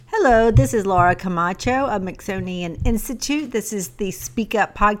Hello, this is Laura Camacho of Mixonian Institute. This is the Speak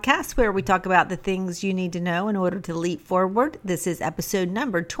Up podcast where we talk about the things you need to know in order to leap forward. This is episode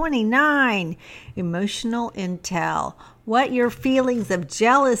number 29, Emotional Intel. What your feelings of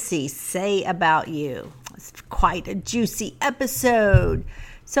jealousy say about you. It's quite a juicy episode.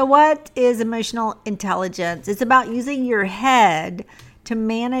 So what is emotional intelligence? It's about using your head to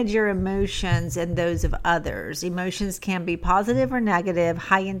manage your emotions and those of others. Emotions can be positive or negative,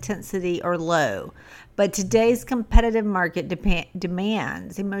 high intensity or low. But today's competitive market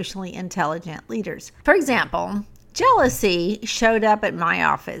demands emotionally intelligent leaders. For example, jealousy showed up at my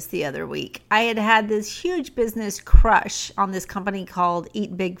office the other week. I had this huge business crush on this company called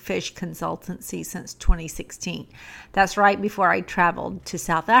Eat Big Fish Consultancy since 2016. That's right before I traveled to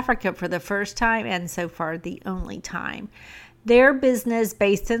South Africa for the first time and so far the only time. Their business,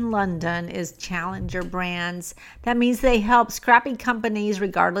 based in London, is challenger brands. That means they help scrappy companies,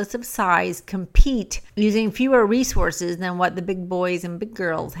 regardless of size, compete using fewer resources than what the big boys and big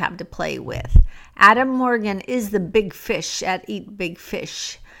girls have to play with. Adam Morgan is the big fish at Eat Big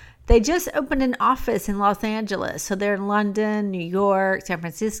Fish. They just opened an office in Los Angeles, so they're in London, New York, San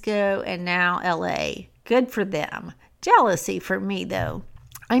Francisco, and now LA. Good for them. Jealousy for me, though.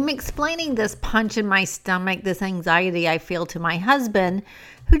 I'm explaining this punch in my stomach, this anxiety I feel to my husband,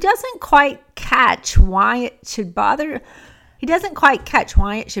 who doesn't quite catch why it should bother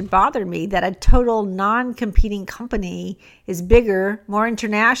me that a total non-competing company is bigger, more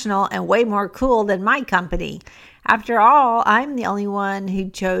international, and way more cool than my company. After all, I'm the only one who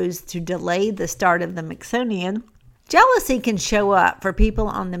chose to delay the start of the Mixonian. Jealousy can show up for people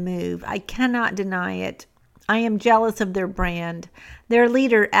on the move. I cannot deny it. I am jealous of their brand. Their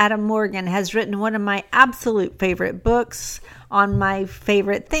leader, Adam Morgan, has written one of my absolute favorite books on my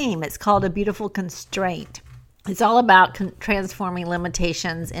favorite theme. It's called A Beautiful Constraint. It's all about transforming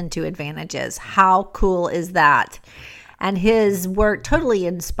limitations into advantages. How cool is that? And his work totally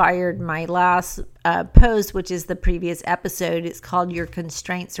inspired my last post, which is the previous episode. It's called Your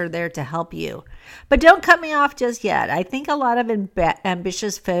Constraints Are There to Help You. But don't cut me off just yet. I think a lot of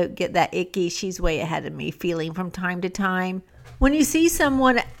ambitious folk get that icky, she's way ahead of me feeling from time to time. When you see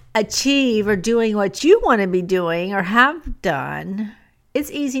someone achieve or doing what you want to be doing or have done,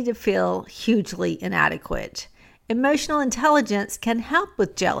 it's easy to feel hugely inadequate. Emotional intelligence can help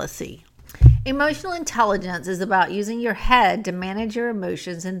with jealousy. Emotional intelligence is about using your head to manage your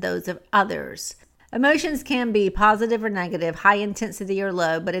emotions and those of others. Emotions can be positive or negative, high intensity or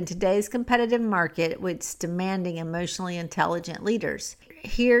low, but in today's competitive market, it's demanding emotionally intelligent leaders.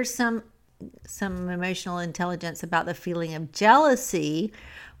 Here's some emotional intelligence about the feeling of jealousy,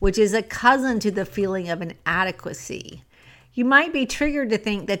 which is a cousin to the feeling of inadequacy. You might be triggered to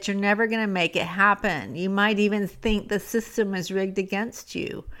think that you're never going to make it happen. You might even think the system is rigged against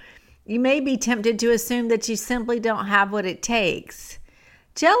you. You may be tempted to assume that you simply don't have what it takes.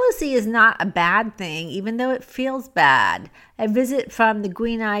 Jealousy is not a bad thing, even though it feels bad. A visit from the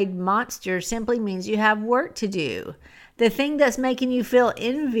green-eyed monster simply means you have work to do. The thing that's making you feel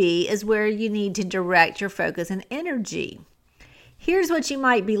envy is where you need to direct your focus and energy. Here's what you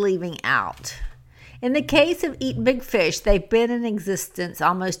might be leaving out. In the case of Eat Big Fish, they've been in existence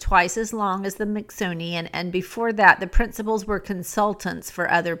almost twice as long as the Mixonian, and before that, the principals were consultants for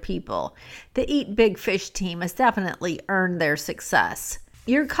other people. The Eat Big Fish team has definitely earned their success.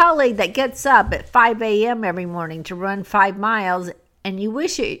 Your colleague that gets up at 5 a.m. every morning to run 5 miles, and you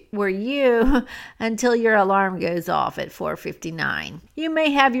wish it were you until your alarm goes off at 4:59. You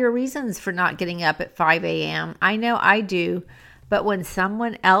may have your reasons for not getting up at 5 a.m. I know I do, but when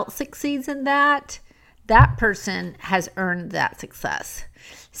someone else succeeds in that person has earned that success.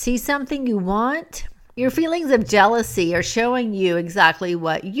 See something you want? Your feelings of jealousy are showing you exactly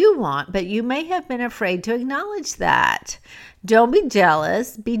what you want, but you may have been afraid to acknowledge that. Don't be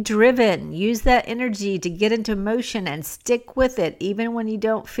jealous, be driven. Use that energy to get into motion and stick with it even when you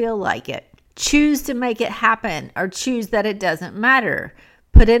don't feel like it. Choose to make it happen or choose that it doesn't matter.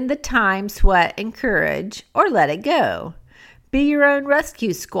 Put in the time, sweat, and courage, or let it go. Be your own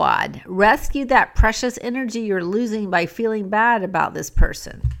rescue squad. Rescue that precious energy you're losing by feeling bad about this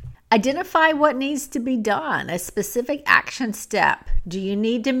person. Identify what needs to be done, a specific action step. Do you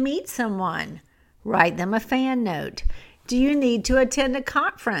need to meet someone? Write them a fan note. Do you need to attend a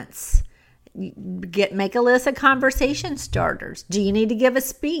conference? Make a list of conversation starters. Do you need to give a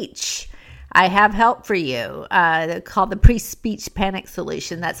speech? I have help for you called the Pre-Speech Panic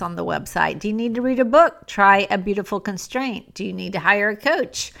Solution. That's on the website. Do you need to read a book? Try A Beautiful Constraint. Do you need to hire a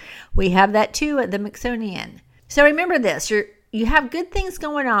coach? We have that too at the Mixonian. So remember this, you have good things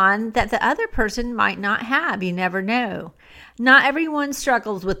going on that the other person might not have. You never know. Not everyone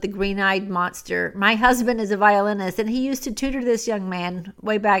struggles with the green-eyed monster. My husband is a violinist, and he used to tutor this young man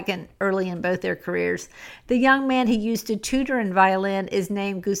way back early in both their careers. The young man he used to tutor in violin is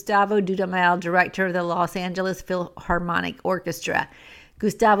named Gustavo Dudamel, director of the Los Angeles Philharmonic Orchestra.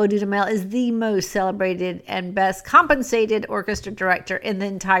 Gustavo Dudamel is the most celebrated and best compensated orchestra director in the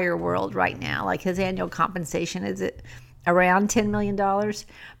entire world right now. Like, his annual compensation is around $10 million.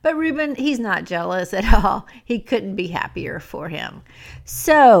 But Ruben, he's not jealous at all. He couldn't be happier for him.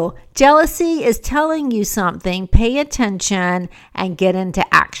 So, jealousy is telling you something. Pay attention and get into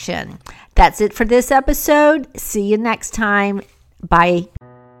action. That's it for this episode. See you next time. Bye.